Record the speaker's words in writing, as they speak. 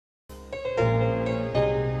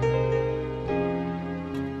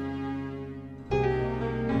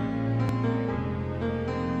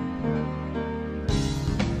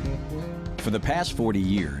For the past 40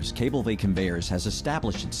 years, Cablevey Conveyors has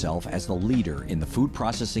established itself as the leader in the food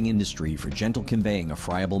processing industry for gentle conveying of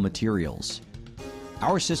friable materials.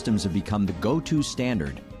 Our systems have become the go-to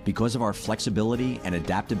standard because of our flexibility and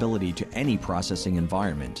adaptability to any processing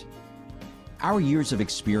environment. Our years of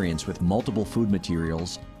experience with multiple food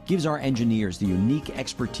materials gives our engineers the unique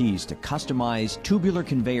expertise to customize tubular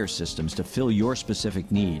conveyor systems to fill your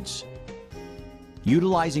specific needs.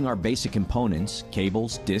 Utilizing our basic components,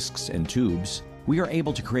 cables, discs, and tubes, we are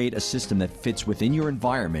able to create a system that fits within your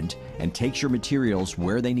environment and takes your materials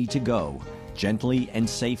where they need to go, gently and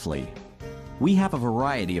safely. We have a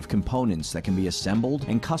variety of components that can be assembled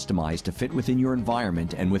and customized to fit within your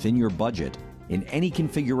environment and within your budget in any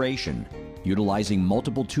configuration, utilizing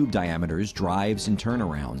multiple tube diameters, drives, and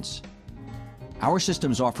turnarounds. Our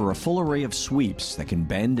systems offer a full array of sweeps that can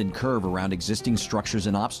bend and curve around existing structures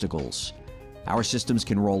and obstacles. Our systems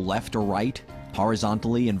can roll left or right,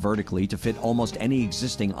 horizontally and vertically to fit almost any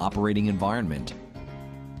existing operating environment.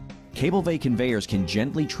 Cablevey Conveyors can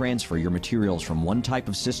gently transfer your materials from one type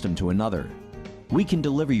of system to another. We can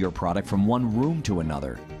deliver your product from one room to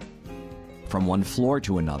another, from one floor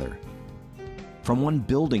to another, from one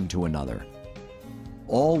building to another,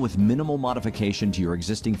 all with minimal modification to your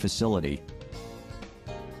existing facility.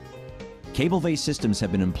 Cablevey systems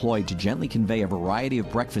have been employed to gently convey a variety of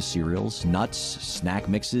breakfast cereals, nuts, snack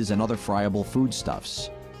mixes, and other friable foodstuffs.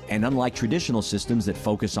 And unlike traditional systems that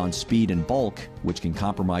focus on speed and bulk, which can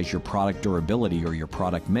compromise your product durability or your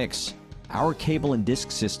product mix, our cable and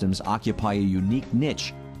disc systems occupy a unique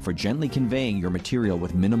niche for gently conveying your material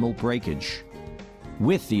with minimal breakage,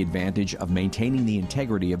 with the advantage of maintaining the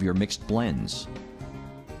integrity of your mixed blends.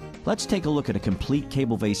 Let's take a look at a complete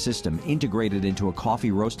Cablevey system integrated into a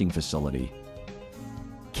coffee roasting facility.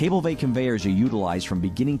 Cablevey conveyors are utilized from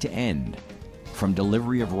beginning to end, from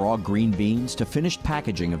delivery of raw green beans to finished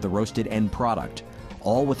packaging of the roasted end product,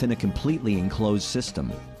 all within a completely enclosed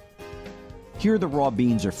system. Here the raw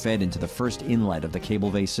beans are fed into the first inlet of the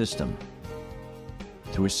Cablevey system.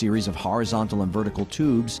 Through a series of horizontal and vertical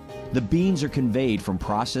tubes, the beans are conveyed from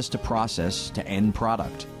process to end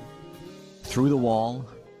product. Through the wall,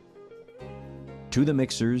 to the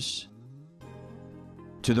mixers,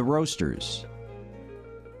 to the roasters,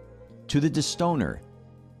 to the destoner,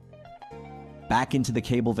 back into the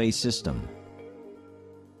Cablevey system,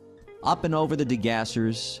 up and over the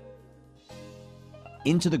degassers,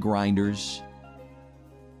 into the grinders,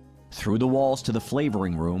 through the walls to the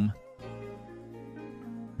flavoring room,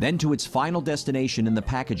 then to its final destination in the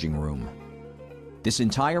packaging room. This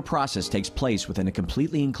entire process takes place within a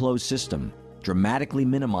completely enclosed system, dramatically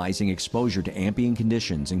minimizing exposure to ambient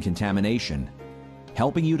conditions and contamination,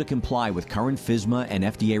 helping you to comply with current FSMA and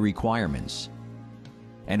FDA requirements.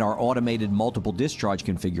 And our automated multiple discharge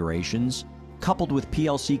configurations, coupled with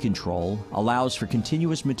PLC control, allows for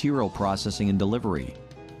continuous material processing and delivery.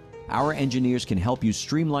 Our engineers can help you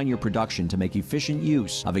streamline your production to make efficient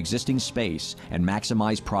use of existing space and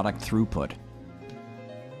maximize product throughput.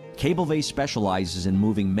 Cablevey specializes in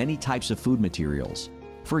moving many types of food materials.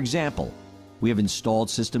 For example, we have installed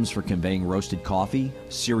systems for conveying roasted coffee,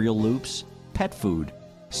 cereal loops, pet food,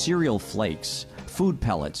 cereal flakes, food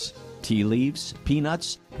pellets, tea leaves,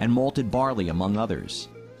 peanuts, and malted barley, among others.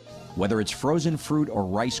 Whether it's frozen fruit or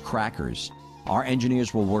rice crackers, our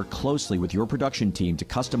engineers will work closely with your production team to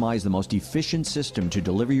customize the most efficient system to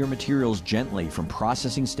deliver your materials gently from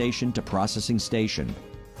processing station to processing station.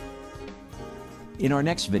 In our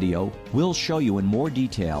next video, we'll show you in more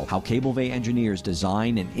detail how Cablevey engineers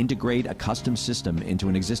design and integrate a custom system into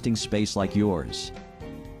an existing space like yours.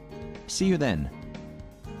 See you then.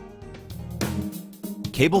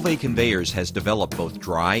 Cablevey Conveyors has developed both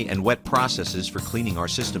dry and wet processes for cleaning our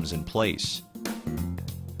systems in place.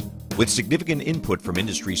 With significant input from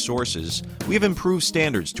industry sources, we have improved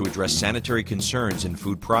standards to address sanitary concerns in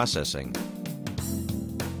food processing.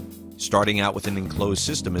 Starting out with an enclosed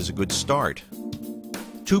system is a good start.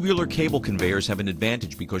 Tubular cable conveyors have an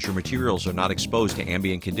advantage because your materials are not exposed to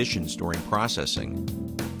ambient conditions during processing.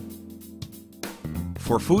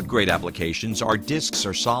 For food-grade applications, our discs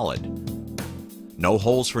are solid. No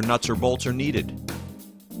holes for nuts or bolts are needed.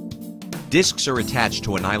 Discs are attached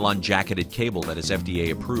to a nylon jacketed cable that is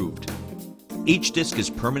FDA approved. Each disc is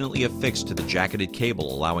permanently affixed to the jacketed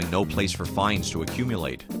cable, allowing no place for fines to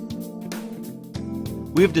accumulate.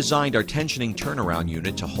 We have designed our tensioning turnaround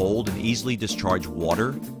unit to hold and easily discharge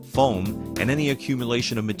water, foam, and any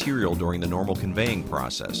accumulation of material during the normal conveying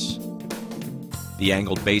process. The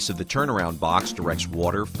angled base of the turnaround box directs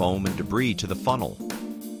water, foam, and debris to the funnel.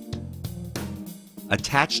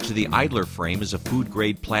 Attached to the idler frame is a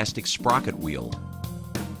food-grade plastic sprocket wheel.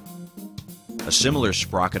 A similar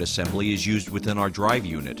sprocket assembly is used within our drive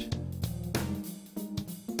unit.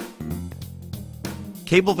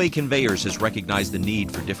 Cablevey Conveyors has recognized the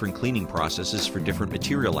need for different cleaning processes for different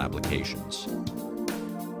material applications.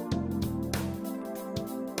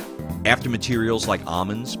 After materials like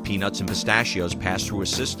almonds, peanuts, and pistachios pass through a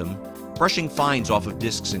system, brushing fines off of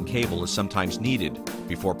discs and cable is sometimes needed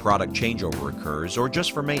before product changeover occurs or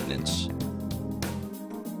just for maintenance.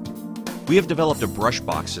 We have developed a brush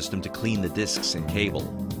box system to clean the discs and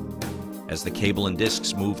cable. As the cable and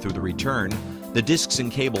discs move through the return, the discs and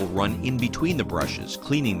cable run in between the brushes,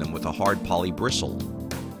 cleaning them with a hard poly bristle.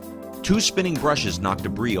 2 spinning brushes knock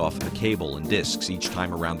debris off of the cable and discs each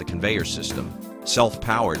time around the conveyor system,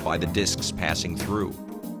 self-powered by the discs passing through.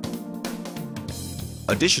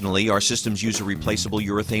 Additionally, our systems use a replaceable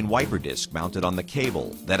urethane wiper disc mounted on the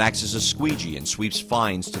cable that acts as a squeegee and sweeps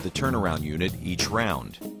fines to the turnaround unit each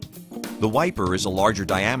round. The wiper is a larger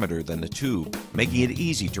diameter than the tube, making it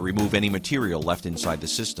easy to remove any material left inside the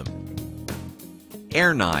system.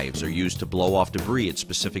 Air knives are used to blow off debris at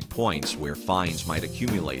specific points where fines might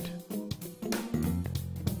accumulate.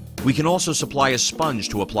 We can also supply a sponge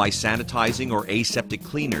to apply sanitizing or aseptic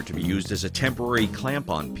cleaner to be used as a temporary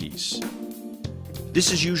clamp-on piece.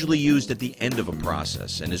 This is usually used at the end of a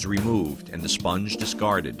process and is removed and the sponge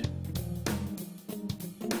discarded.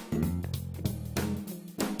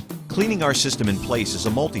 Cleaning our system in place is a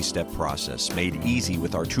multi-step process made easy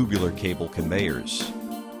with our tubular cable conveyors.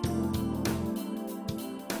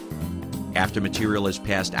 After material is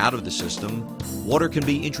passed out of the system, water can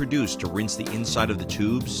be introduced to rinse the inside of the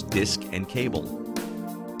tubes, disc, and cable.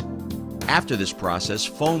 After this process,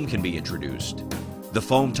 foam can be introduced. The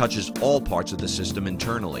foam touches all parts of the system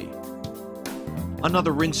internally.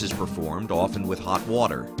 Another rinse is performed, often with hot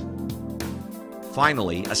water.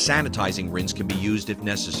 Finally, a sanitizing rinse can be used if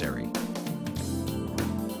necessary.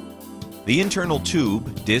 The internal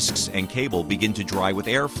tube, discs, and cable begin to dry with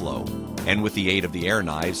airflow, and with the aid of the air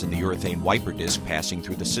knives and the urethane wiper disc passing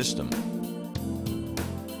through the system.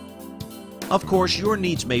 Of course, your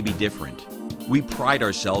needs may be different. We pride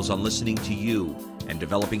ourselves on listening to you and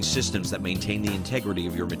developing systems that maintain the integrity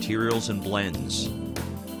of your materials and blends.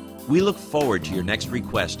 We look forward to your next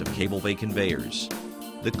request of Cablevey Conveyors,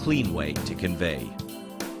 the clean way to convey.